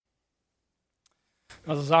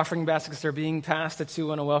As those offering baskets are being passed, I too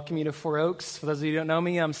want to welcome you to Four Oaks. For those of you who don't know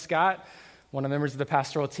me, I'm Scott, one of the members of the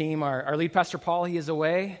pastoral team. Our lead pastor, Paul, he is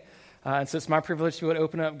away. And so it's my privilege to be able to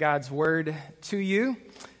open up God's word to you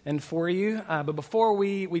and for you. But before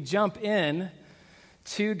we jump in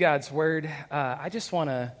to God's word, I just want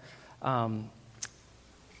to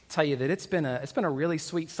tell you that it's been a really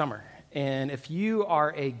sweet summer. And if you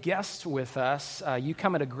are a guest with us, you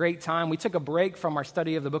come at a great time. We took a break from our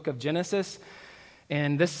study of the book of Genesis.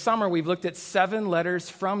 And this summer, we've looked at 7 letters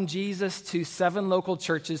from Jesus to 7 local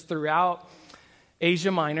churches throughout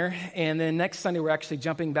Asia Minor. And then next Sunday, we're actually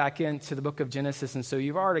jumping back into the book of Genesis. And so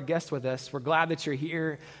you've already guessed with us. We're glad that you're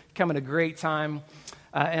here, coming at a great time.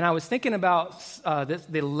 And I was thinking about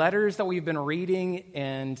the letters that we've been reading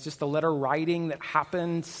and just the letter writing that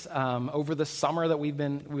happened over the summer that we've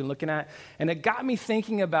been looking at. And it got me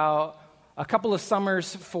thinking about a couple of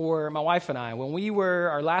summers for my wife and I. When we were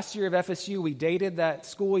our last year of FSU, we dated that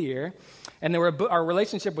school year, and our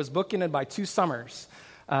relationship was bookended by 2 summers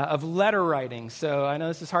of letter writing. So I know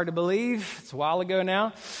this is hard to believe. It's a while ago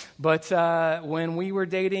now, but when we were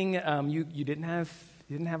dating, you didn't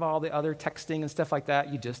have all the other texting and stuff like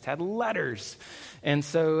that. You just had letters. And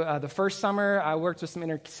so the first summer, I worked with some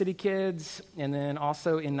inner city kids, and then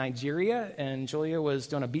also in Nigeria, and Julia was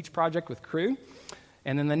doing a beach project with Crew.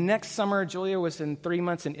 And then the next summer, Julia was in 3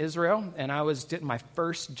 months in Israel, and I was doing my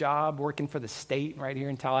first job working for the state right here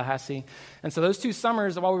in Tallahassee. And so those 2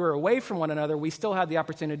 summers, while we were away from one another, we still had the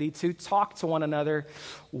opportunity to talk to one another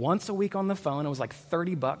once a week on the phone. It was like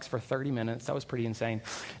 $30 for 30 minutes. That was pretty insane.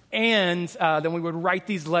 And then we would write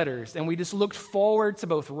these letters, and we just looked forward to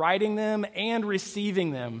both writing them and receiving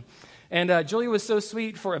them. And Julia was so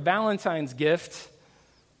sweet for a Valentine's gift.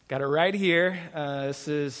 Got it right here. This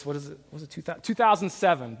is, what is it? Was it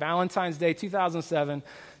 2007? Valentine's Day, 2007.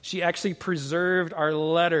 She actually preserved our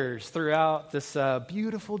letters throughout this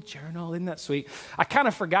beautiful journal. Isn't that sweet? I kind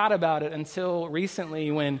of forgot about it until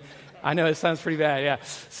recently when, I know it sounds pretty bad, yeah.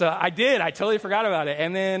 So I totally forgot about it.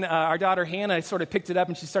 And then our daughter Hannah sort of picked it up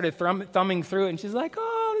and she started thumbing through it. And she's like,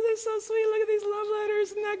 oh, this is so sweet. Look at these love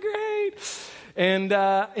letters. Isn't that great? And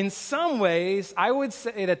in some ways, I would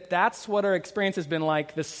say that that's what our experience has been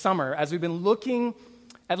like this summer as we've been looking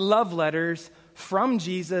at love letters from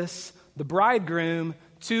Jesus, the bridegroom,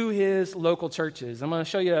 to his local churches. I'm going to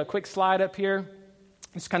show you a quick slide up here,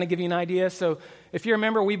 just kind of give you an idea. So if you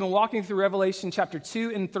remember, we've been walking through Revelation chapter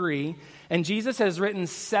 2 and 3, and Jesus has written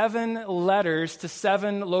 7 letters to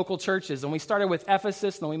 7 local churches. And we started with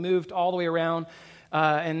Ephesus, and then we moved all the way around.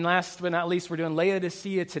 And last but not least, we're doing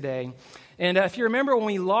Laodicea today. And if you remember when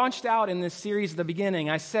we launched out in this series at the beginning,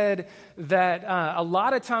 I said that a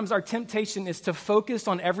lot of times our temptation is to focus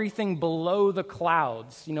on everything below the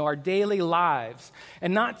clouds, our daily lives,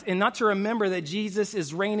 and not to remember that Jesus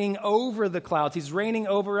is reigning over the clouds. He's reigning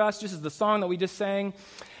over us, just as the song that we just sang,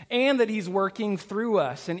 and that he's working through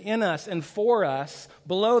us and in us and for us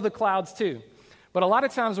below the clouds too. But a lot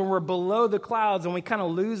of times when we're below the clouds and we kind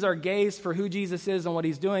of lose our gaze for who Jesus is and what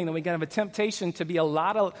he's doing, then we can have a temptation to be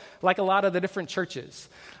like a lot of the different churches.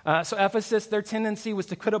 So Ephesus, their tendency was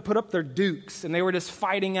to put up their dukes, and they were just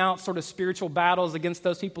fighting out sort of spiritual battles against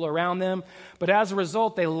those people around them. But as a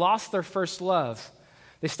result, they lost their first love.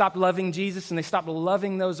 They stopped loving Jesus and they stopped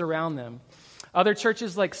loving those around them. Other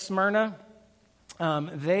churches like Smyrna,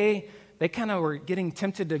 they kind of were getting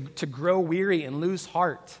tempted to grow weary and lose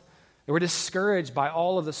heart. They were discouraged by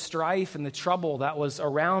all of the strife and the trouble that was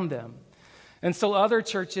around them. And so other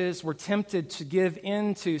churches were tempted to give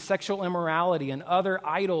in to sexual immorality and other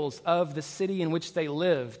idols of the city in which they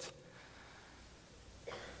lived.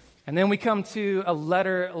 And then we come to a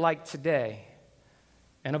letter like today.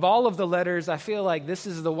 And of all of the letters, I feel like this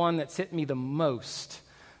is the one that's hit me the most.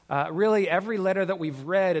 Really, every letter that we've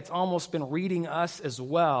read, it's almost been reading us as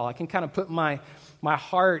well. I can kind of put my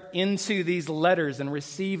heart into these letters and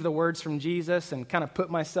receive the words from Jesus and kind of put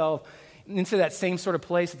myself into that same sort of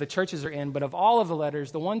place that the churches are in. But of all of the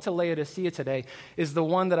letters, the one to Laodicea today is the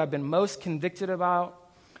one that I've been most convicted about,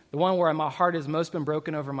 the one where my heart has most been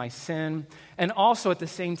broken over my sin, and also at the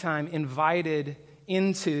same time invited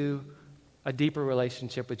into a deeper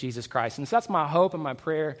relationship with Jesus Christ. And so that's my hope and my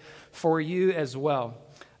prayer for you as well.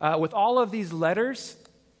 With all of these letters,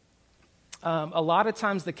 a lot of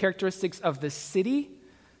times the characteristics of the city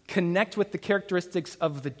connect with the characteristics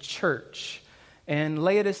of the church. And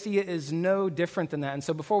Laodicea is no different than that. And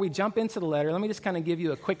so before we jump into the letter, let me just kind of give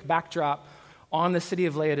you a quick backdrop on the city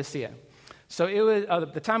of Laodicea. So it was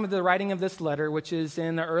at the time of the writing of this letter, which is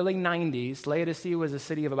in the early 90s, Laodicea was a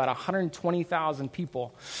city of about 120,000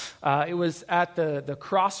 people. It was at the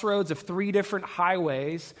crossroads of 3 different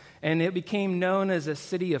highways, and it became known as a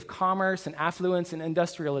city of commerce and affluence and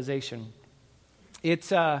industrialization.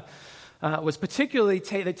 It was particularly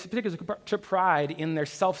took pride in their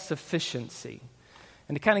self-sufficiency.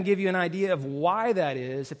 And to kind of give you an idea of why that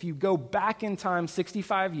is, if you go back in time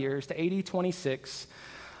 65 years to AD 26,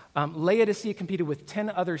 Laodicea competed with 10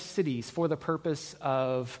 other cities for the purpose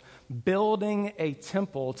of building a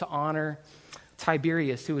temple to honor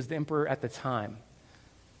Tiberius, who was the emperor at the time.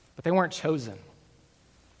 But they weren't chosen.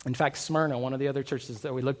 In fact, Smyrna, one of the other churches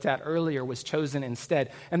that we looked at earlier, was chosen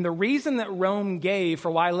instead. And the reason that Rome gave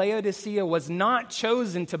for why Laodicea was not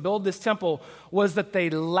chosen to build this temple was that they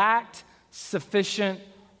lacked sufficient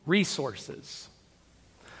resources.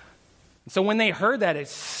 So when they heard that, it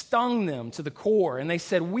stung them to the core, and they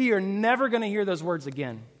said, we are never going to hear those words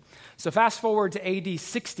again. So fast forward to AD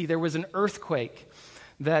 60, there was an earthquake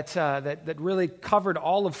that really covered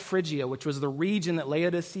all of Phrygia, which was the region that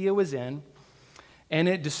Laodicea was in, and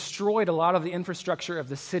it destroyed a lot of the infrastructure of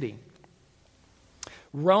the city.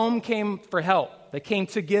 Rome came for help. They came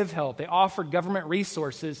to give help. They offered government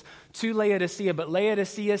resources to Laodicea, but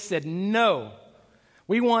Laodicea said, no,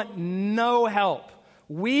 we want no help.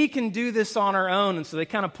 We can do this on our own. And so they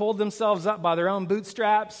kind of pulled themselves up by their own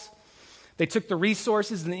bootstraps. They took the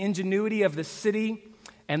resources and the ingenuity of the city,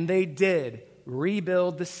 and they did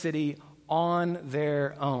rebuild the city on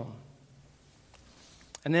their own.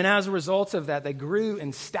 And then as a result of that, they grew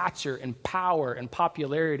in stature and power and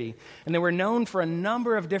popularity. And they were known for a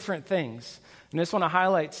number of different things. And I just want to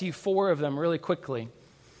highlight to you 4 of them really quickly.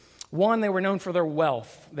 1, they were known for their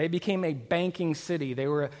wealth. They became a banking city. They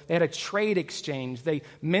had a trade exchange. They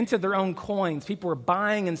minted their own coins. People were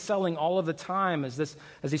buying and selling all of the time as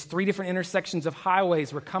these 3 different intersections of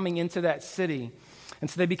highways were coming into that city. And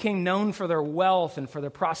so they became known for their wealth and for their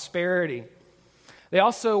prosperity. They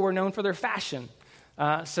also were known for their fashion.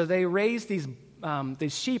 So they raised these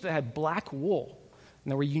sheep that had black wool,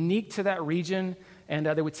 and they were unique to that region. And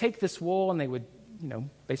they would take this wool and they would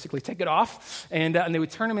basically take it off, and they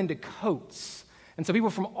would turn them into coats. And so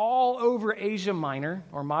people from all over Asia Minor,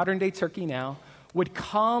 or modern-day Turkey now, would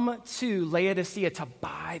come to Laodicea to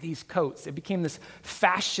buy these coats. It became this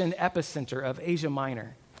fashion epicenter of Asia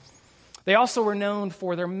Minor. They also were known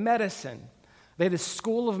for their medicine. They had a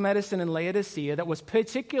school of medicine in Laodicea that was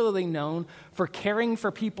particularly known for caring for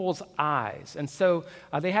people's eyes. And so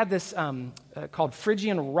they had this called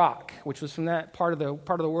Phrygian rock, which was from that part of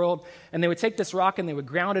the world. And they would take this rock and they would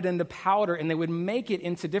ground it into powder, and they would make it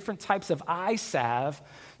into different types of eye salve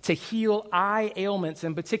to heal eye ailments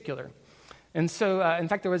in particular. And so, in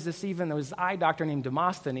fact, there was this eye doctor named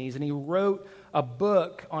Demosthenes, and he wrote a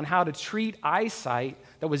book on how to treat eyesight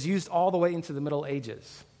that was used all the way into the Middle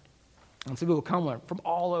Ages. And so people would come from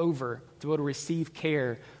all over to be able to receive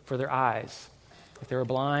care for their eyes, if they were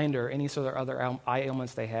blind or any sort of other eye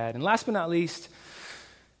ailments they had. And last but not least,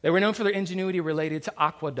 they were known for their ingenuity related to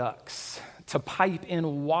aqueducts, to pipe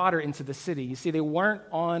in water into the city. You see, they weren't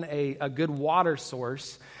on a good water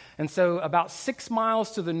source. And so about 6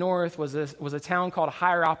 miles to the north was a town called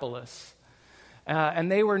Hierapolis.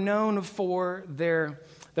 And they were known for their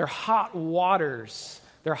hot waters,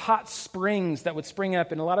 their hot springs that would spring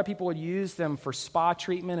up, and a lot of people would use them for spa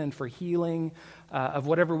treatment and for healing of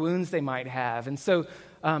whatever wounds they might have. And so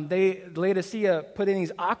Laodicea put in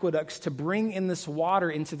these aqueducts to bring in this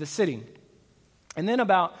water into the city. And then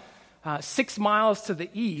about 6 miles to the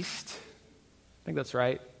east, I think that's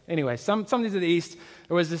right. Anyway, something to the east,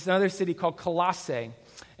 there was this another city called Colossae.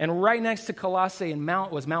 And right next to Colossae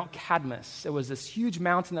was Mount Cadmus. It was this huge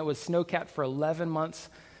mountain that was snow-capped for 11 months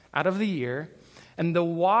out of the year. And the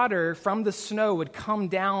water from the snow would come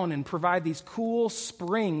down and provide these cool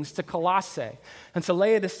springs to Colossae. And so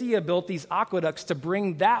Laodicea built these aqueducts to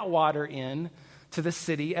bring that water in to the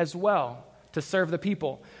city as well, to serve the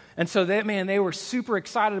people. And so they were super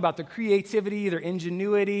excited about their creativity, their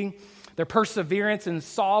ingenuity, their perseverance in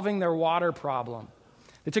solving their water problem.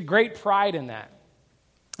 They took great pride in that.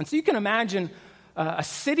 And so you can imagine a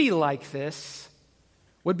city like this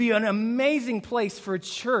would be an amazing place for a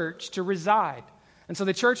church to reside. And so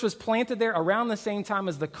the church was planted there around the same time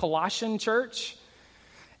as the Colossian church.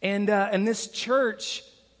 And this church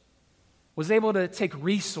was able to take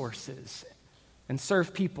resources and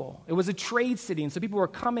serve people. It was a trade city, and so people were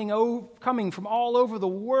coming from all over the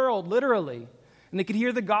world, literally. And they could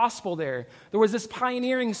hear the gospel there. There was this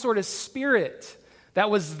pioneering sort of spirit that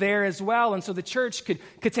was there as well. And so the church could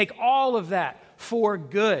take all of that for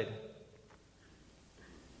good.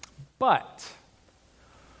 But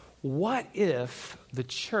what if the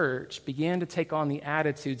church began to take on the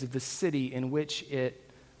attitudes of the city in which it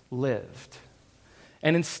lived?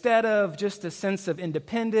 And instead of just a sense of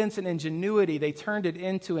independence and ingenuity, they turned it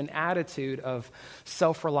into an attitude of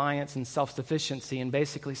self-reliance and self-sufficiency and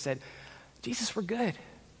basically said, Jesus, we're good.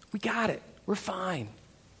 We got it. We're fine.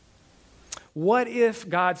 What if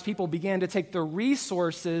God's people began to take the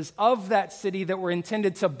resources of that city that were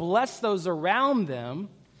intended to bless those around them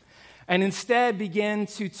and instead began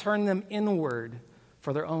to turn them inward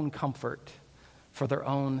for their own comfort, for their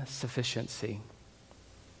own sufficiency?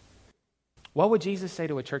 What would Jesus say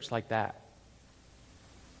to a church like that?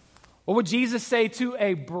 What would Jesus say to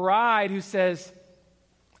a bride who says,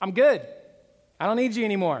 I'm good. I don't need you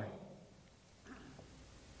anymore?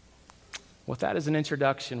 With that as an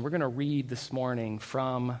introduction, we're going to read this morning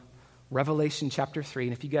from Revelation chapter 3.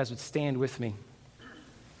 And if you guys would stand with me,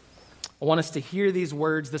 I want us to hear these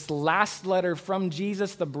words, this last letter from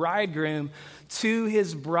Jesus, the bridegroom, to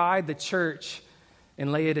his bride, the church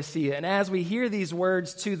in Laodicea. And as we hear these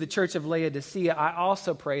words to the church of Laodicea, I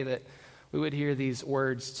also pray that we would hear these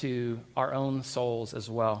words to our own souls as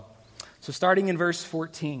well. So starting in verse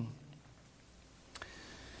 14.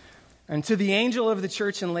 And to the angel of the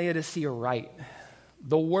church in Laodicea write,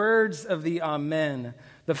 the words of the Amen,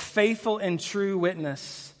 the faithful and true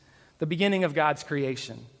witness, the beginning of God's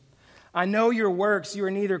creation. I know your works, you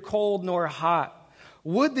are neither cold nor hot.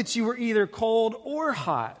 Would that you were either cold or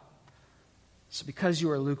hot. So because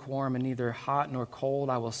you are lukewarm and neither hot nor cold,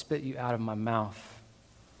 I will spit you out of my mouth.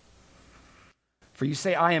 For you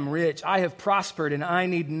say, I am rich, I have prospered, and I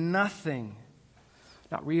need nothing,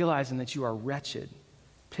 not realizing that you are wretched,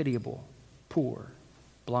 pitiable, poor,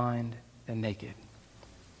 blind, and naked.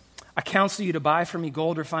 I counsel you to buy from me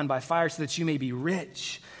gold refined by fire so that you may be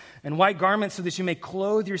rich, and white garments so that you may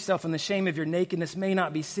clothe yourself and the shame of your nakedness may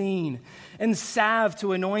not be seen, and salve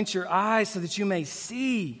to anoint your eyes so that you may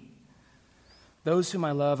see. Those whom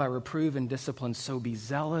I love I reprove and discipline, so be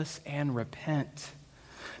zealous and repent.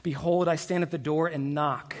 Behold, I stand at the door and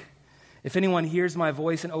knock. If anyone hears my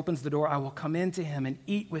voice and opens the door, I will come into him and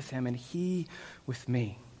eat with him and he with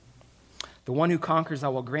me. The one who conquers, I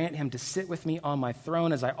will grant him to sit with me on my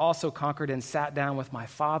throne, as I also conquered and sat down with my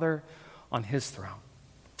Father on his throne.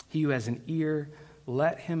 He who has an ear,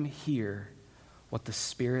 let him hear what the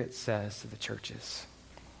Spirit says to the churches.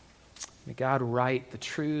 May God write the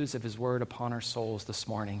truths of his word upon our souls this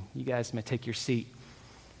morning. You guys may take your seat.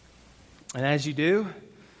 And as you do,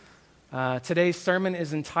 today's sermon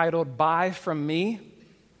is entitled, Buy From Me.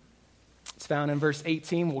 It's found in verse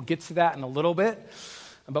 18. We'll get to that in a little bit.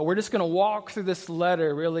 But we're just going to walk through this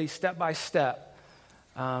letter really step by step.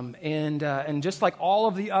 And just like all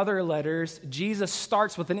of the other letters, Jesus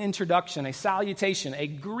starts with an introduction, a salutation, a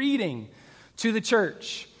greeting to the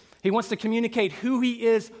church. He wants to communicate who he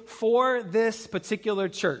is for this particular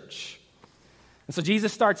church. And so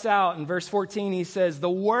Jesus starts out in verse 14. He says,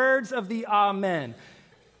 the words of the Amen,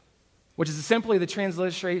 which is simply the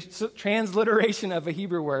transliteration of a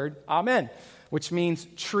Hebrew word, Amen, which means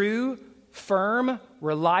true, firm,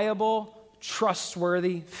 reliable,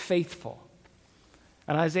 trustworthy, faithful.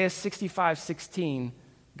 And Isaiah 65:16,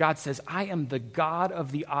 God says, I am the God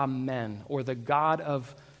of the Amen, or the God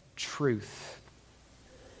of truth.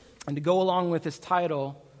 And to go along with his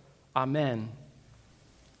title, Amen,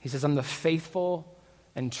 he says, I'm the faithful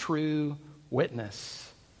and true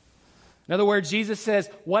witness. In other words, Jesus says,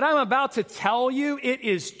 what I'm about to tell you, it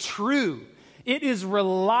is true. It is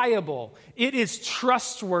reliable. It is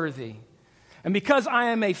trustworthy. And because I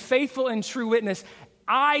am a faithful and true witness,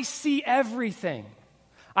 I see everything.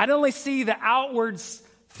 I don't only see the outward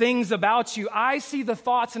things about you, I see the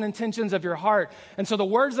thoughts and intentions of your heart. And so the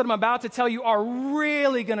words that I'm about to tell you are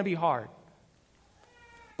really going to be hard.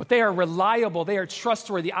 But they are reliable. They are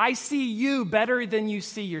trustworthy. I see you better than you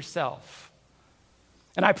see yourself.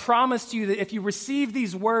 And I promise to you that if you receive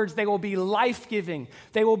these words, they will be life-giving.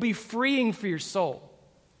 They will be freeing for your soul.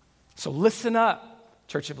 So listen up,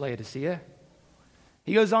 Church of Laodicea.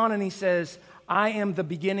 He goes on and he says, I am the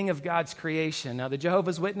beginning of God's creation. Now, the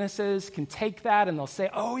Jehovah's Witnesses can take that and they'll say,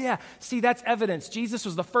 oh yeah, see, that's evidence. Jesus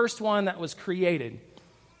was the first one that was created.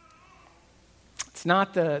 It's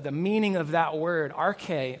not the meaning of that word.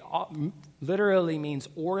 Arche literally means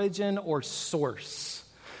origin or source.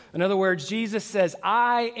 In other words, Jesus says,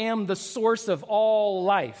 I am the source of all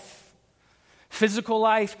life. Physical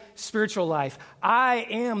life, spiritual life. I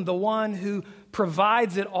am the one who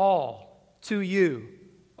provides it all to you,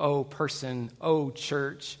 oh person, oh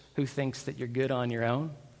church, who thinks that you're good on your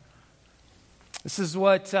own. This is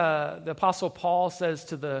what the Apostle Paul says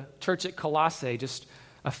to the church at Colossae just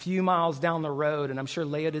a few miles down the road, and I'm sure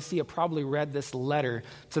Laodicea probably read this letter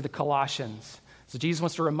to the Colossians. So Jesus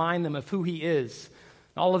wants to remind them of who he is.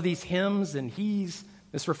 All of these hymns and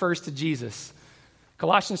this refers to Jesus.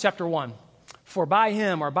 Colossians chapter 1. For by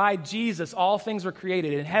him, or by Jesus, all things were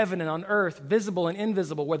created in heaven and on earth, visible and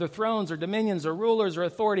invisible, whether thrones or dominions or rulers or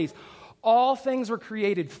authorities. All things were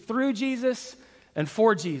created through Jesus and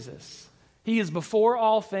for Jesus. He is before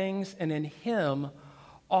all things, and in him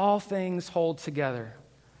all things hold together.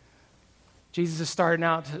 Jesus is starting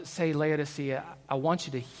out to say, Laodicea, I want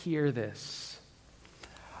you to hear this.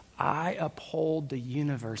 I uphold the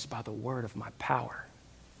universe by the word of my power.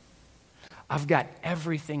 I've got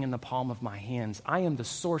everything in the palm of my hands. I am the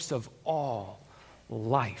source of all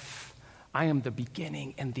life. I am the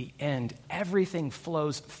beginning and the end. Everything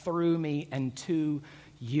flows through me and to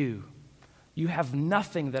you. You have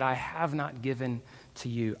nothing that I have not given to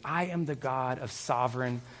you. I am the God of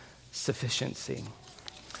sovereign sufficiency.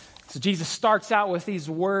 So Jesus starts out with these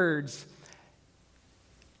words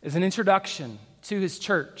as an introduction to his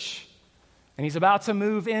church. And he's about to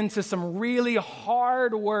move into some really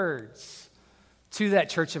hard words to that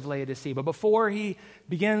church of Laodicea. But before he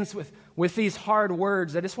begins with these hard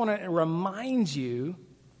words, I just want to remind you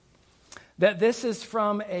that this is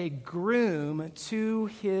from a groom to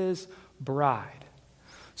his bride.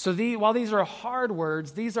 So while these are hard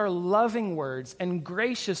words, these are loving words and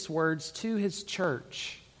gracious words to his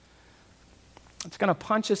church. It's going to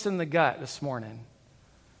punch us in the gut this morning.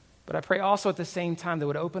 But I pray also at the same time that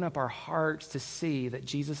would open up our hearts to see that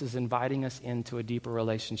Jesus is inviting us into a deeper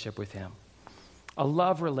relationship with him. A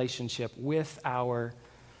love relationship with our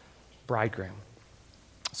bridegroom.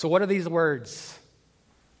 So what are these words?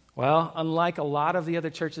 Well, unlike a lot of the other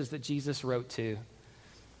churches that Jesus wrote to,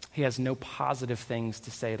 he has no positive things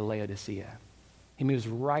to say to Laodicea. He moves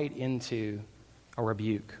right into a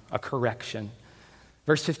rebuke, a correction.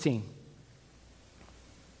 Verse 15.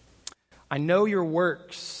 I know your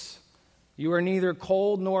works. You are neither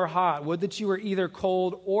cold nor hot. Would that you were either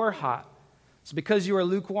cold or hot. So because you are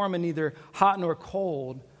lukewarm and neither hot nor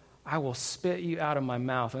cold, I will spit you out of my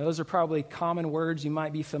mouth. And those are probably common words. You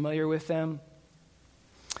might be familiar with them.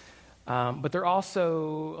 But they're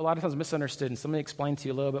also a lot of times misunderstood. And so let me explain to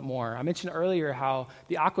you a little bit more. I mentioned earlier how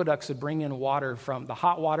the aqueducts would bring in water from the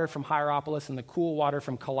hot water from Hierapolis and the cool water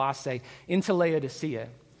from Colossae into Laodicea.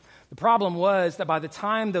 The problem was that by the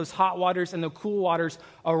time those hot waters and the cool waters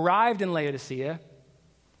arrived in Laodicea,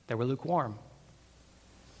 they were lukewarm.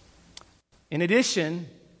 In addition,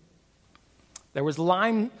 there was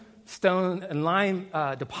limestone and lime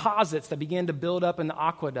deposits that began to build up in the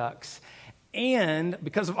aqueducts. And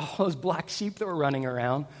because of all those black sheep that were running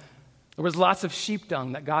around, there was lots of sheep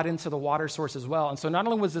dung that got into the water source as well. And so not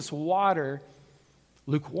only was this water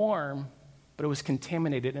lukewarm, but it was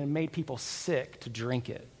contaminated and it made people sick to drink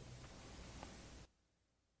it.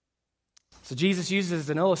 So Jesus uses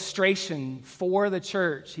an illustration for the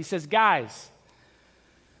church. He says, guys,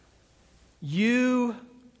 you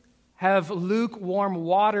have lukewarm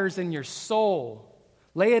waters in your soul.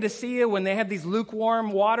 Laodicea, when they had these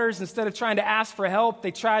lukewarm waters, instead of trying to ask for help,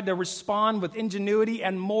 they tried to respond with ingenuity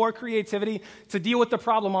and more creativity to deal with the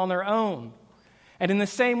problem on their own. And in the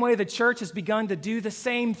same way, the church has begun to do the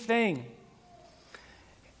same thing.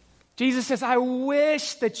 Jesus says, I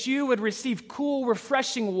wish that you would receive cool,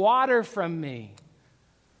 refreshing water from me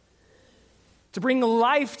to bring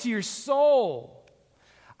life to your soul.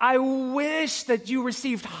 I wish that you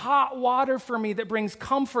received hot water from me that brings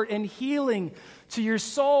comfort and healing to your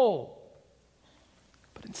soul.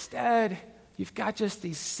 But instead, you've got just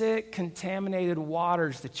these sick, contaminated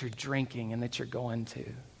waters that you're drinking and that you're going to.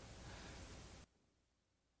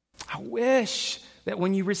 I wish that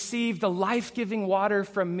when you receive the life-giving water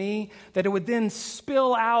from me, that it would then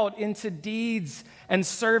spill out into deeds and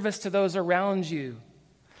service to those around you.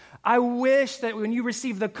 I wish that when you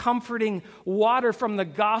receive the comforting water from the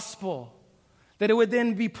gospel, that it would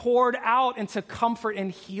then be poured out into comfort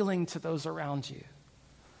and healing to those around you.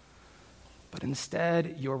 But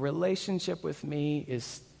instead, your relationship with me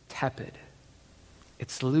is tepid.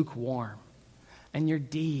 It's lukewarm. And your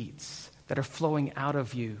deeds that are flowing out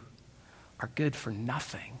of you are good for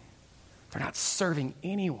nothing. They're not serving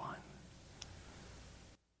anyone.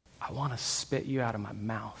 I want to spit you out of my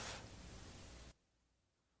mouth.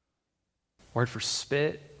 Word for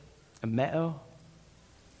spit, emeo,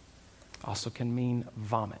 also can mean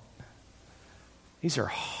vomit. These are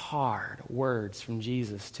hard words from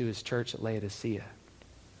Jesus to his church at Laodicea.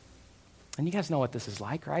 And you guys know what this is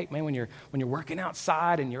like, right? Man, when you're working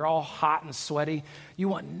outside and you're all hot and sweaty, you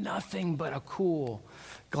want nothing but a cool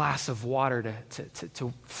glass of water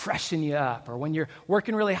to freshen you up. Or when you're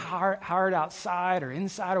working really hard outside or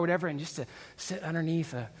inside or whatever, and just to sit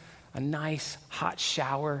underneath a nice hot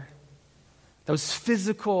shower. Those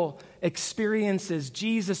physical experiences,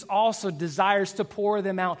 Jesus also desires to pour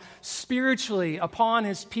them out spiritually upon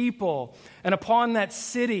his people and upon that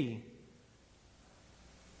city.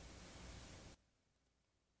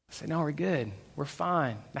 I say, no, we're good. We're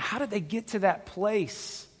fine. Now, how did they get to that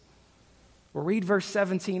place? Well, read verse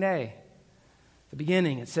 17a. The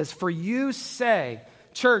beginning, it says, for you say,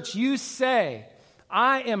 church, you say,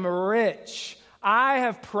 I am rich, I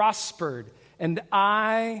have prospered, and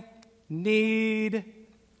I need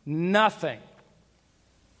nothing.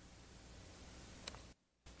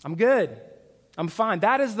 I'm good. I'm fine.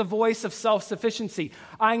 That is the voice of self-sufficiency.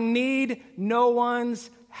 I need no one's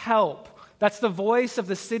help. That's the voice of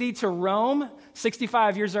the city to Rome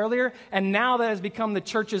 65 years earlier, and now that has become the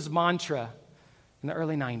church's mantra in the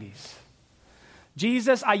early 90s.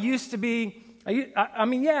 Jesus, I used to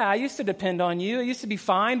depend on you. I used to be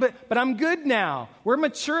fine, but I'm good now. We're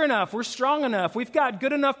mature enough. We're strong enough. We've got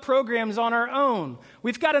good enough programs on our own.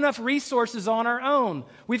 We've got enough resources on our own.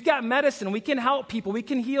 We've got medicine. We can help people. We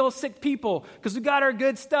can heal sick people because we got our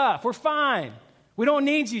good stuff. We're fine. We don't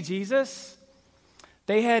need you, Jesus.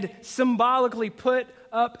 They had symbolically put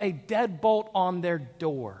up a deadbolt on their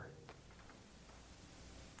door.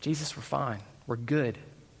 Jesus, we're fine. We're good.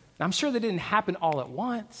 And I'm sure that didn't happen all at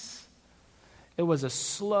once. It was a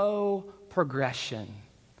slow progression,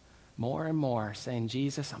 more and more, saying,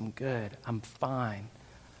 Jesus, I'm good. I'm fine.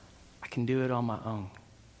 I can do it on my own.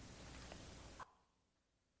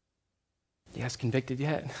 You guys convicted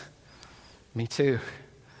yet? Me too.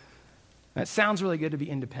 It sounds really good to be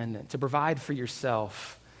independent, to provide for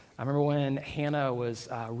yourself. I remember when Hannah was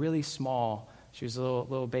really small. She was a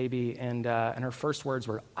little baby, and her first words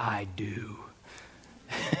were, I do.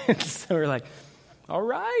 So we're like, all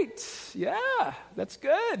right, yeah, that's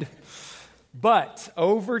good. But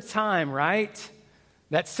over time, right,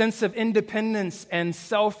 that sense of independence and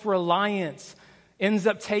self-reliance ends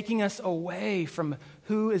up taking us away from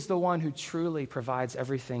who is the one who truly provides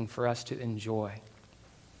everything for us to enjoy.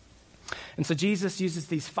 And so Jesus uses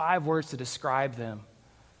these 5 words to describe them.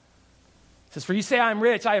 He says, for you say I am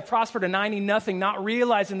rich, I have prospered, and I need nothing, not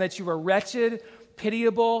realizing that you are wretched,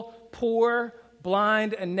 pitiable, poor,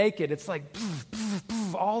 blind, and naked. It's like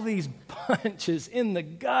all these punches in the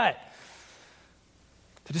gut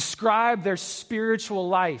to describe their spiritual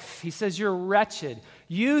life. He says you're wretched.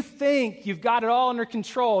 You think you've got it all under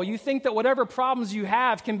control. You think that whatever problems you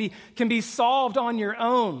have can be solved on your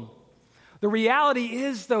own. The reality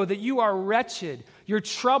is, though, that you are wretched. You're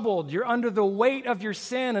troubled. You're under the weight of your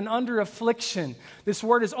sin and under affliction. This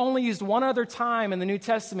word is only used one other time in the New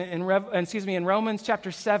Testament, in Romans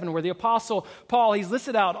chapter 7, where the Apostle Paul, he's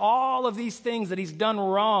listed out all of these things that he's done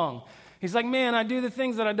wrong. He's like, man, I do the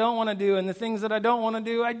things that I don't want to do, and the things that I don't want to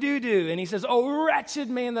do, I do. And he says, oh, wretched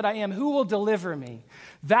man that I am, who will deliver me?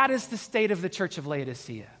 That is the state of the church of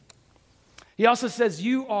Laodicea. He also says,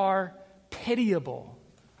 you are pitiable.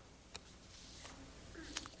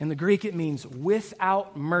 In the Greek, it means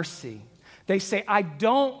without mercy. They say, I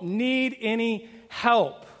don't need any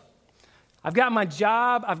help. I've got my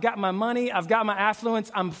job, I've got my money, I've got my affluence,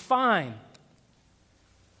 I'm fine.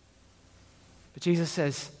 But Jesus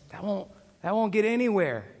says, that won't get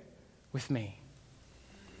anywhere with me.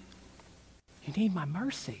 You need my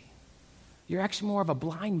mercy. You're actually more of a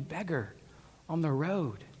blind beggar on the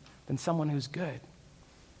road than someone who's good.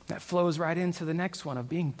 That flows right into the next one of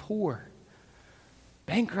being poor.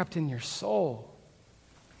 Bankrupt in your soul.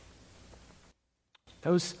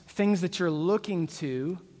 Those things that you're looking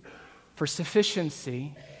to for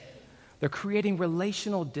sufficiency, they're creating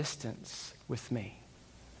relational distance with me.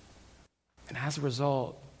 And as a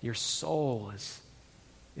result, your soul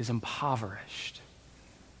is impoverished.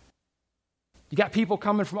 You got people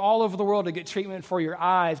coming from all over the world to get treatment for your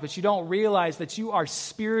eyes, but you don't realize that you are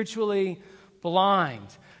spiritually blind.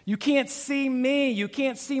 You can't see me. You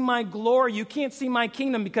can't see my glory. You can't see my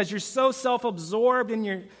kingdom because you're so self-absorbed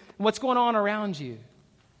in what's going on around you.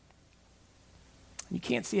 You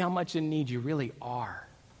can't see how much in need you really are.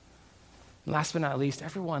 And last but not least,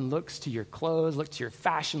 everyone looks to your clothes, look to your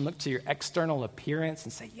fashion, look to your external appearance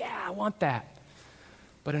and say, yeah, I want that.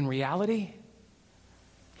 But in reality,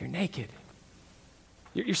 you're naked.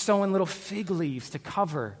 You're sewing little fig leaves to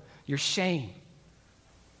cover your shame.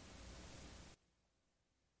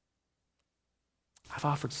 I've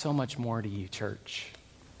offered so much more to you, church.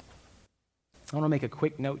 I want to make a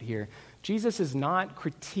quick note here. Jesus is not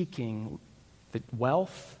critiquing the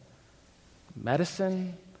wealth,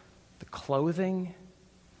 medicine, the clothing,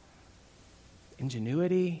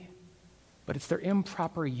 ingenuity, but it's their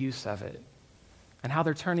improper use of it and how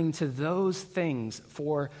they're turning to those things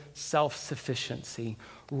for self-sufficiency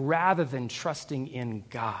rather than trusting in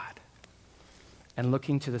God and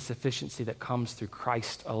looking to the sufficiency that comes through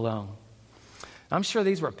Christ alone. I'm sure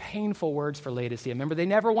these were painful words for Laodicea. Remember, they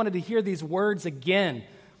never wanted to hear these words again.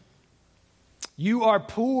 You are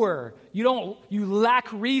poor. You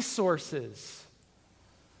lack resources.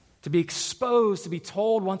 To be exposed, to be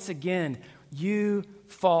told once again, you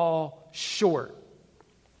fall short.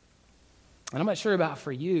 And I'm not sure about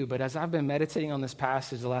for you, but as I've been meditating on this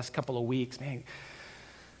passage the last couple of weeks, man,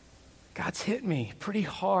 God's hit me pretty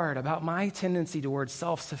hard about my tendency towards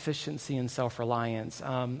self-sufficiency and self-reliance.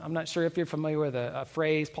 I'm not sure if you're familiar with a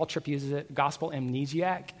phrase, Paul Tripp uses it, gospel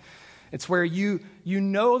amnesiac. It's where you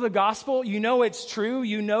know the gospel, you know it's true,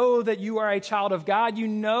 you know that you are a child of God, you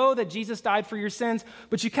know that Jesus died for your sins,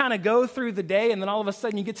 but you kind of go through the day and then all of a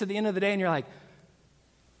sudden you get to the end of the day and you're like,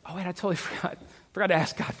 oh wait, I totally forgot to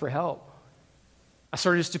ask God for help. I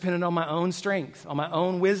started just depending on my own strength, on my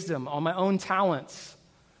own wisdom, on my own talents.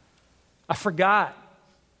 I forgot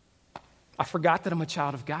that I'm a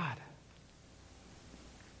child of God.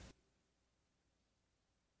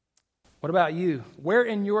 What about you? Where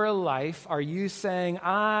in your life are you saying,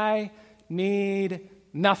 I need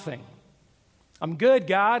nothing? I'm good,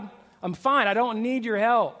 God. I'm fine. I don't need your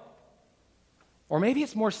help. Or maybe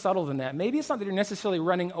it's more subtle than that. Maybe it's not that you're necessarily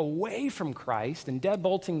running away from Christ and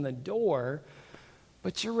deadbolting the door,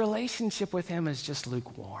 but your relationship with him is just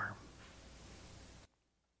lukewarm.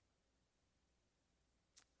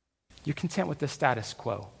 You're content with the status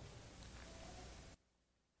quo.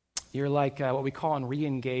 You're like what we call in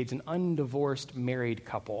Re-Engage, an undivorced married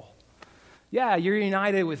couple. Yeah, you're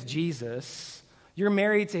united with Jesus. You're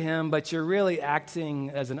married to him, but you're really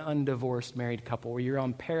acting as an undivorced married couple where you're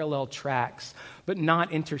on parallel tracks, but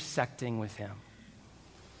not intersecting with him.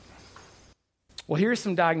 Well, here are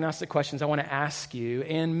some diagnostic questions I want to ask you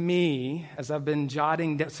and me as I've been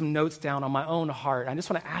jotting some notes down on my own heart. I just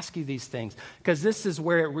want to ask you these things because this is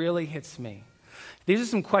where it really hits me. These are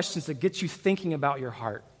some questions that get you thinking about your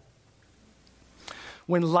heart.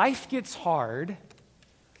 When life gets hard,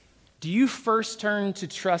 do you first turn to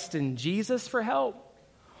trust in Jesus for help?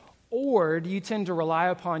 Or do you tend to rely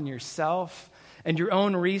upon yourself and your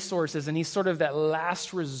own resources, and he's sort of that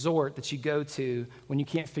last resort that you go to when you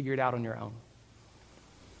can't figure it out on your own?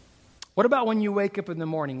 What about when you wake up in the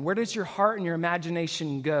morning? Where does your heart and your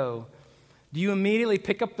imagination go? Do you immediately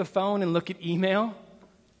pick up the phone and look at email?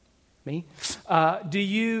 Me? Do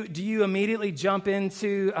you immediately jump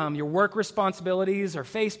into your work responsibilities or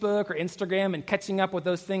Facebook or Instagram and catching up with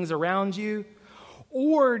those things around you?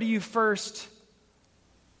 Or do you first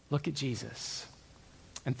look at Jesus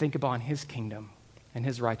and think about his kingdom and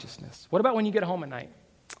his righteousness? What about when you get home at night?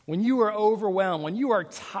 When you are overwhelmed, when you are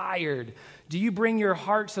tired, do you bring your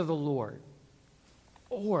heart to the Lord?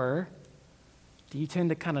 Or do you tend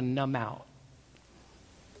to kind of numb out?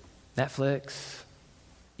 Netflix,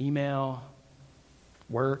 email,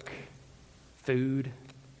 work, food,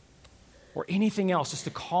 or anything else just to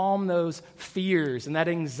calm those fears and that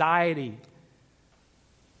anxiety.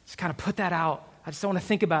 Just kind of put that out. I just don't want to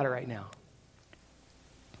think about it right now.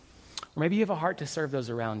 Or maybe you have a heart to serve those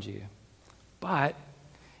around you. But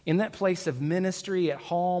in that place of ministry at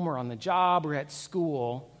home or on the job or at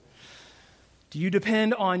school, do you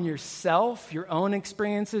depend on yourself, your own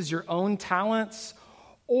experiences, your own talents,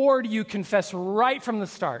 or do you confess right from the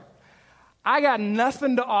start, I got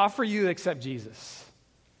nothing to offer you except Jesus?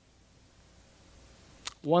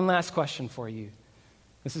 One last question for you.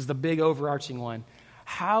 This is the big overarching one.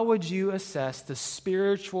 How would you assess the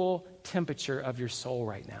spiritual temperature of your soul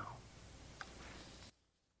right now?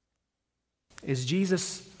 Is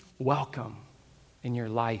Jesus welcome in your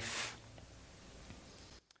life?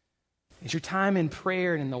 Is your time in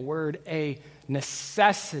prayer and in the Word a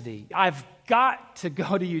necessity? I've got to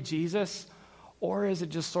go to you, Jesus. Or is it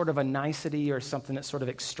just sort of a nicety or something that's sort of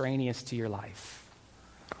extraneous to your life?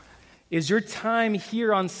 Is your time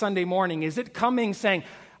here on Sunday morning, is it coming saying,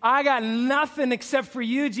 I got nothing except for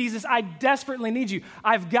you, Jesus. I desperately need you.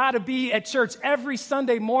 I've got to be at church every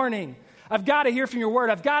Sunday morning. I've got to hear from your word.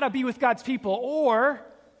 I've got to be with God's people. Or,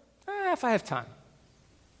 if I have time,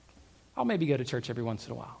 I'll maybe go to church every once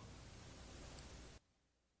in a while.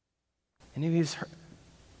 Any of these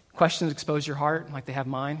questions expose your heart like they have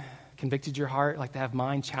mine? Convicted your heart like they have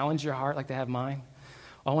mine? Challenged your heart like they have mine?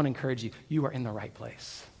 I want to encourage you. You are in the right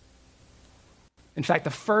place. In fact, the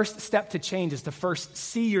first step to change is to first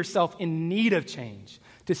see yourself in need of change,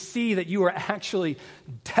 to see that you are actually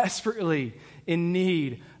desperately in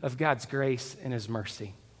need of God's grace and his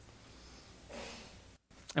mercy.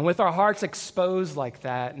 And with our hearts exposed like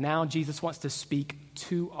that, now Jesus wants to speak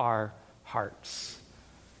to our hearts.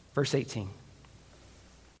 Verse 18.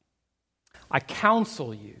 I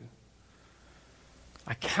counsel you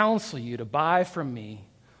to buy from me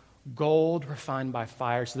gold refined by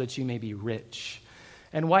fire so that you may be rich,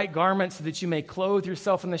 and white garments so that you may clothe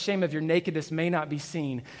yourself and the shame of your nakedness may not be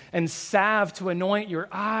seen, and salve to anoint your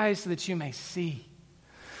eyes so that you may see.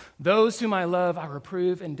 Those whom I love, I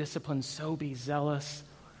reprove and discipline, so be zealous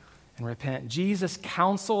and repent. Jesus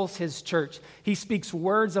counsels his church. He speaks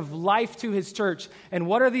words of life to his church. And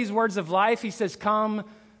what are these words of life? He says, come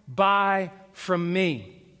buy from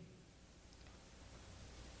me.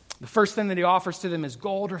 The first thing that he offers to them is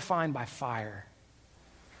gold refined by fire.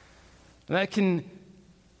 And that can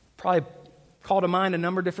probably call to mind a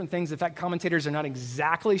number of different things. In fact, commentators are not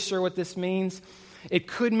exactly sure what this means. It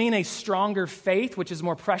could mean a stronger faith, which is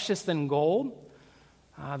more precious than gold,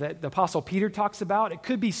 that the Apostle Peter talks about. It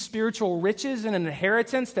could be spiritual riches and an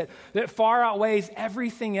inheritance that far outweighs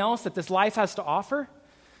everything else that this life has to offer.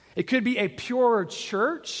 It could be a purer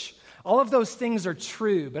church. All of those things are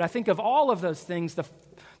true, but I think of all of those things,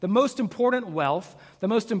 the most important wealth, the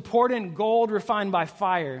most important gold refined by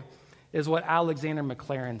fire is what Alexander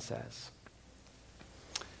McLaren says.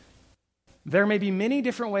 There may be many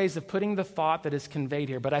different ways of putting the thought that is conveyed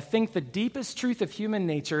here, but I think the deepest truth of human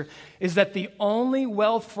nature is that the only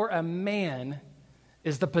wealth for a man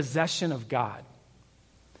is the possession of God.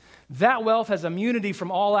 That wealth has immunity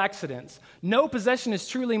from all accidents. No possession is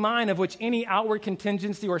truly mine of which any outward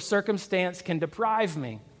contingency or circumstance can deprive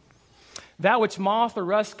me. That which moth or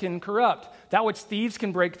rust can corrupt, that which thieves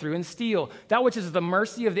can break through and steal, that which is the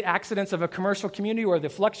mercy of the accidents of a commercial community or the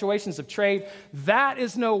fluctuations of trade, that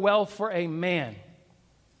is no wealth for a man.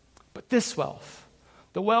 But this wealth,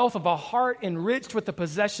 the wealth of a heart enriched with the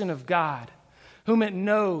possession of God, whom it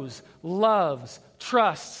knows, loves,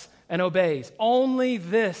 trusts, and obeys, only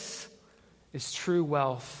this is true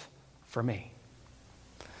wealth for me.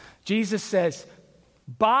 Jesus says,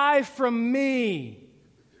 buy from me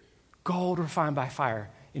gold refined by fire.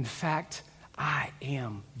 In fact, I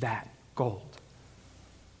am that gold.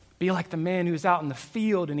 Be like the man who's out in the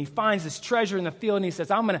field and he finds this treasure in the field and he says,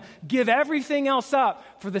 I'm going to give everything else up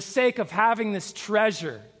for the sake of having this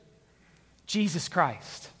treasure, Jesus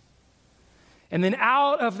Christ. And then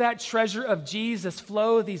out of that treasure of Jesus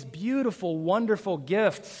flow these beautiful, wonderful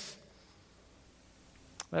gifts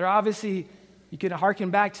that are obviously, you could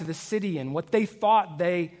hearken back to the city and what they thought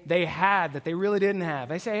they had that they really didn't have.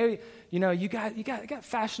 They say, hey, you got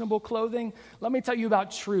fashionable clothing. Let me tell you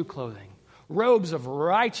about true clothing. Robes of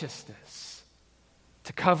righteousness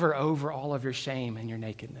to cover over all of your shame and your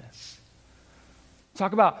nakedness.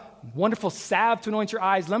 Talk about wonderful salve to anoint your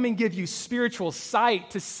eyes. Let me give you spiritual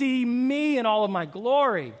sight to see me in all of my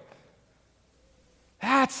glory.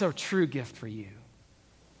 That's a true gift for you.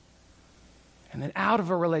 And then out of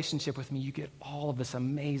a relationship with me, you get all of this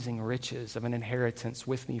amazing riches of an inheritance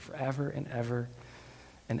with me forever and ever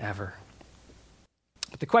and ever.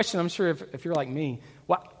 But the question, I'm sure if you're like me,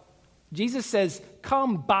 Jesus says,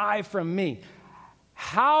 come buy from me.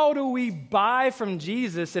 How do we buy from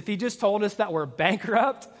Jesus if he just told us that we're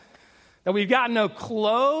bankrupt, that we've got no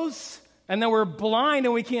clothes, and that we're blind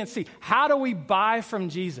and we can't see? How do we buy from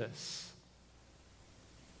Jesus?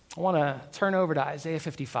 I want to turn over to Isaiah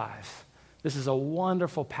 55. This is a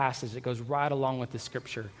wonderful passage that goes right along with the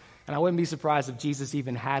scripture. And I wouldn't be surprised if Jesus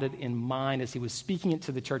even had it in mind as he was speaking it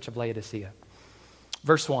to the church of Laodicea.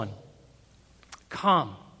 Verse 1,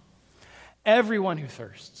 come, everyone who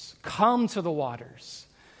thirsts, come to the waters.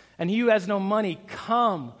 And he who has no money,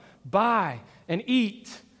 come, buy and eat.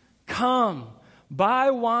 Come, buy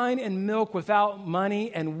wine and milk without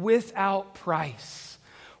money and without price.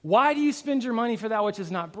 Why do you spend your money for that which is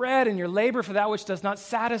not bread and your labor for that which does not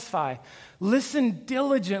satisfy? Listen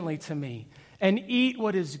diligently to me and eat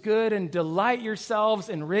what is good and delight yourselves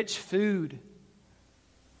in rich food.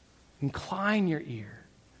 Incline your ear.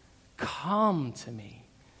 Come to me.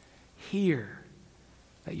 Hear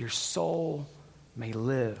that your soul may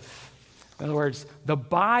live. In other words, the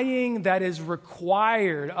buying that is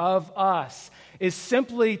required of us is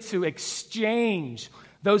simply to exchange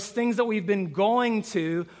those things that we've been going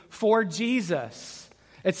to for Jesus.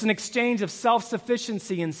 It's an exchange of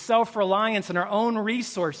self-sufficiency and self-reliance in our own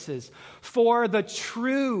resources for the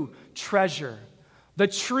true treasure, the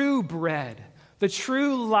true bread, the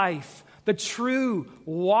true life, the true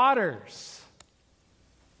waters.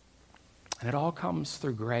 And it all comes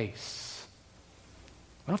through grace.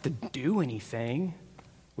 We don't have to do anything.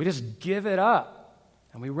 We just give it up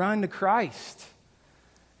and we run to Christ.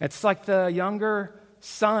 It's like the younger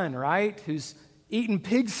son, right, who's eating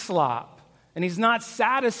pig slop, and he's not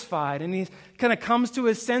satisfied, and he kind of comes to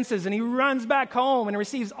his senses, and he runs back home and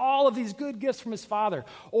receives all of these good gifts from his father.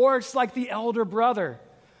 Or it's like the elder brother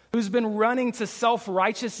who's been running to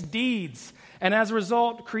self-righteous deeds, and as a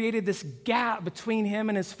result created this gap between him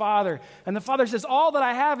and his father. And the father says, all that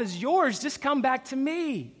I have is yours, just come back to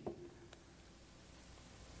me.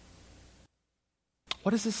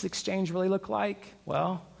 What does this exchange really look like?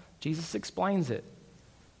 Well, Jesus explains it.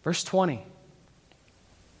 Verse 20.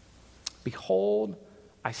 Behold,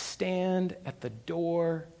 I stand at the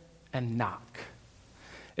door and knock.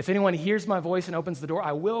 If anyone hears my voice and opens the door,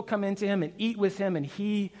 I will come into him and eat with him and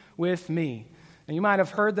he with me. And you might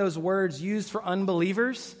have heard those words used for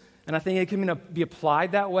unbelievers, and I think it can be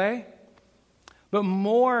applied that way. But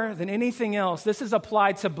more than anything else, this is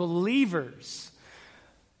applied to believers.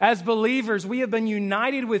 As believers, we have been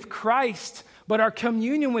united with Christ, but our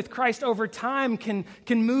communion with Christ over time can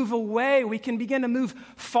move away. We can begin to move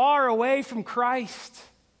far away from Christ.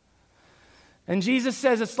 And Jesus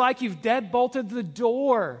says, it's like you've deadbolted the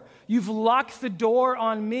door. You've locked the door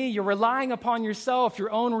on me. You're relying upon yourself, your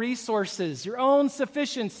own resources, your own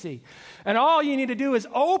sufficiency. And all you need to do is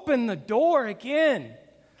open the door again.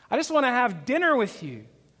 I just want to have dinner with you.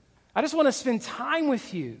 I just want to spend time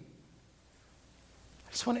with you.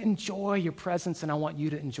 I just want to enjoy your presence, and I want you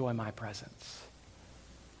to enjoy my presence.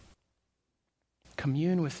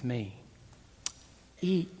 Commune with me.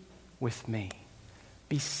 Eat with me.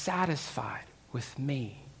 Be satisfied with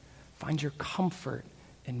me. Find your comfort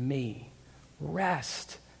in me.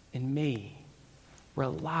 Rest in me.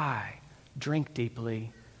 Rely, drink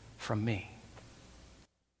deeply from me.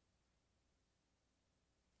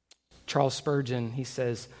 Charles Spurgeon, he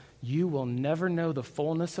says, you will never know the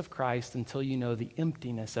fullness of Christ until you know the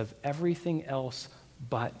emptiness of everything else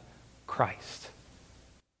but Christ.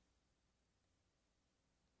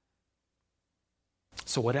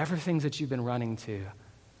 So whatever things that you've been running to,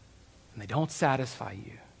 and they don't satisfy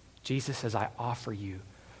you, Jesus says, I offer you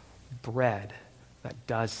bread that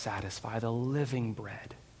does satisfy, the living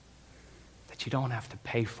bread that you don't have to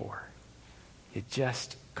pay for. You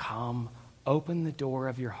just come, open the door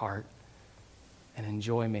of your heart, and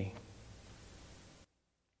enjoy me.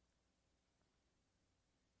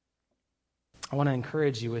 I want to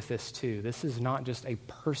encourage you with this too. This is not just a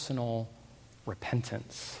personal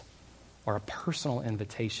repentance or a personal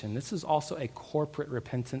invitation. This is also a corporate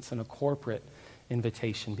repentance and a corporate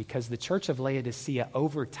invitation, because the church of Laodicea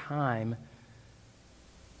over time,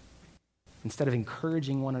 instead of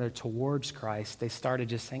encouraging one another towards Christ, they started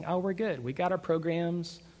just saying, oh, we're good. We got our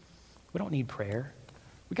programs. We don't need prayer.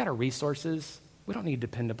 We got our resources. We don't need to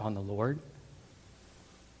depend upon the Lord.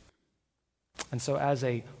 And so as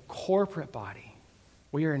a corporate body,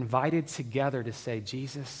 we are invited together to say,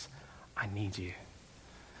 Jesus, I need you.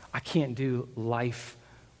 I can't do life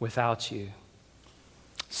without you.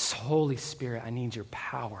 Holy Spirit, I need your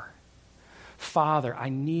power. Father, I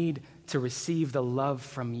need to receive the love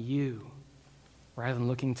from you rather than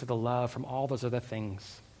looking to the love from all those other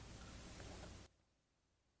things.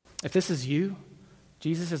 If this is you,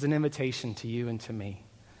 Jesus is an invitation to you and to me.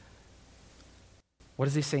 What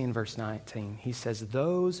does he say in verse 19? He says,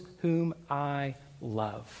 those whom I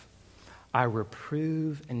love, I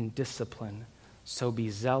reprove and discipline, so be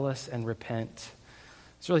zealous and repent.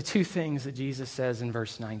 There's really two things that Jesus says in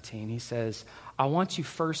verse 19. He says, I want you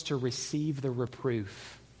first to receive the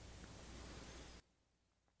reproof.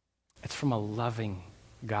 It's from a loving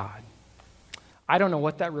God. I don't know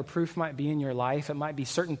what that reproof might be in your life. It might be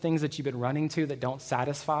certain things that you've been running to that don't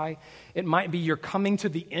satisfy. It might be you're coming to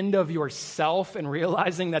the end of yourself and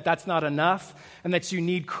realizing that that's not enough and that you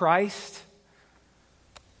need Christ.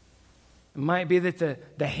 It might be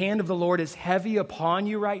that the hand of the Lord is heavy upon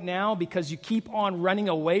you right now because you keep on running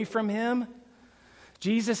away from him.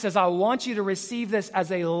 Jesus says, I want you to receive this as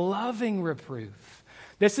a loving reproof.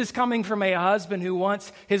 This is coming from a husband who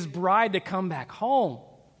wants his bride to come back home.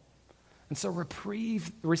 And so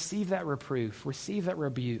receive that reproof, receive that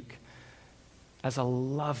rebuke as a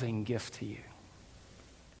loving gift to you.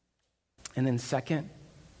 And then second,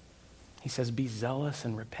 he says, be zealous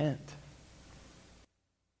and repent.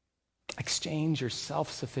 Exchange your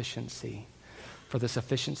self-sufficiency for the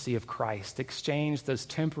sufficiency of Christ. Exchange those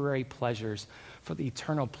temporary pleasures for the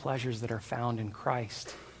eternal pleasures that are found in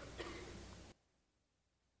Christ.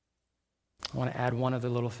 I want to add one other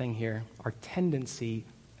little thing here. Our tendency,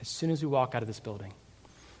 as soon as we walk out of this building,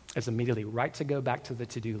 is immediately right to go back to the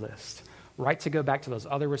to-do list, right to go back to those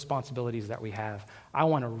other responsibilities that we have. I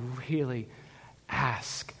want to really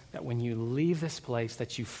ask that when you leave this place,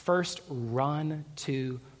 that you first run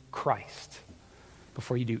to Christ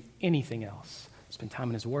before you do anything else. Spend time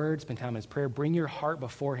in his word, spend time in his prayer. Bring your heart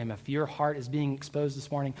before him. If your heart is being exposed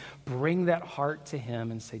this morning, bring that heart to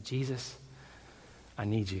him and say, Jesus, I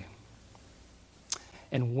need you.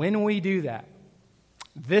 And when we do that,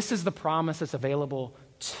 this is the promise that's available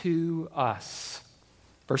to us.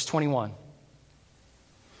 Verse 21.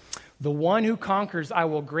 The one who conquers, I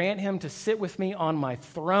will grant him to sit with me on my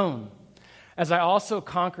throne, as I also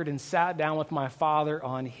conquered and sat down with my Father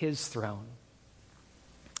on his throne.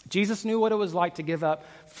 Jesus knew what it was like to give up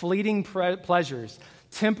fleeting pleasures,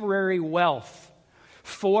 temporary wealth,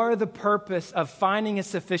 for the purpose of finding his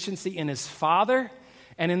sufficiency in his Father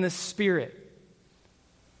and in the Spirit.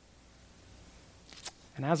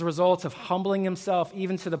 And as a result of humbling himself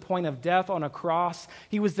even to the point of death on a cross,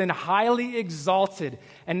 he was then highly exalted,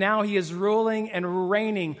 and now he is ruling and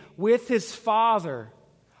reigning with his Father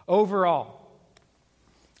over all.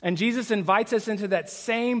 And Jesus invites us into that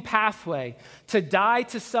same pathway to die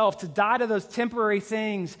to self, to die to those temporary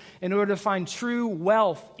things in order to find true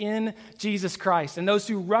wealth in Jesus Christ. And those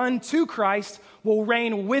who run to Christ will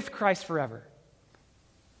reign with Christ forever.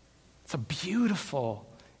 It's a beautiful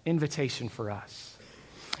invitation for us.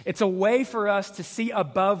 It's a way for us to see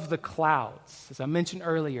above the clouds. As I mentioned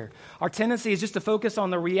earlier, our tendency is just to focus on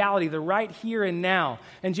the reality, the right here and now.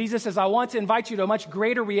 And Jesus says, I want to invite you to a much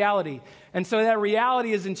greater reality. And so that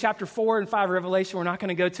reality is in chapter 4 and 5 of Revelation. We're not going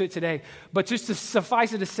to go to it today. But just to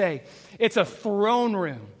suffice it to say, it's a throne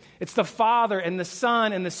room. It's the Father and the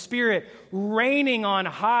Son and the Spirit reigning on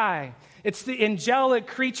high. It's the angelic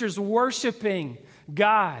creatures worshiping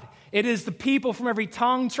God. It is the people from every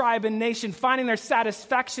tongue, tribe, and nation finding their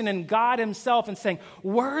satisfaction in God himself and saying,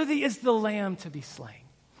 worthy is the Lamb to be slain.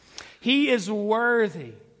 He is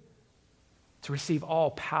worthy to receive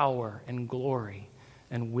all power and glory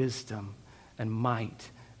and wisdom and might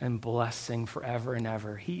and blessing forever and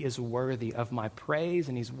ever. He is worthy of my praise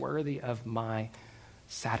and he's worthy of my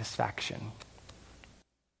satisfaction.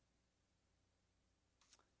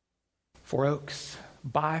 Four Oaks,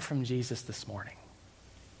 buy from Jesus this morning.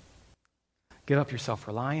 Give up your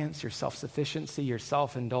self-reliance, your self-sufficiency, your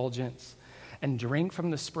self-indulgence, and drink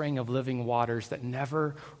from the spring of living waters that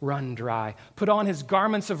never run dry. Put on his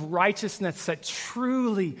garments of righteousness that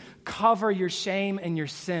truly cover your shame and your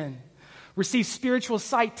sin. Receive spiritual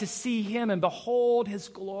sight to see him and behold his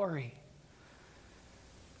glory.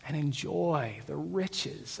 And enjoy the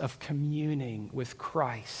riches of communing with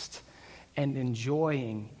Christ and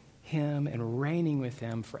enjoying him and reigning with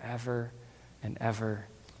him forever and ever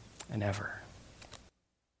and ever.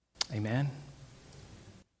 Amen.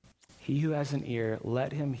 He who has an ear,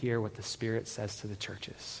 let him hear what the Spirit says to the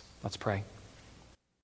churches. Let's pray.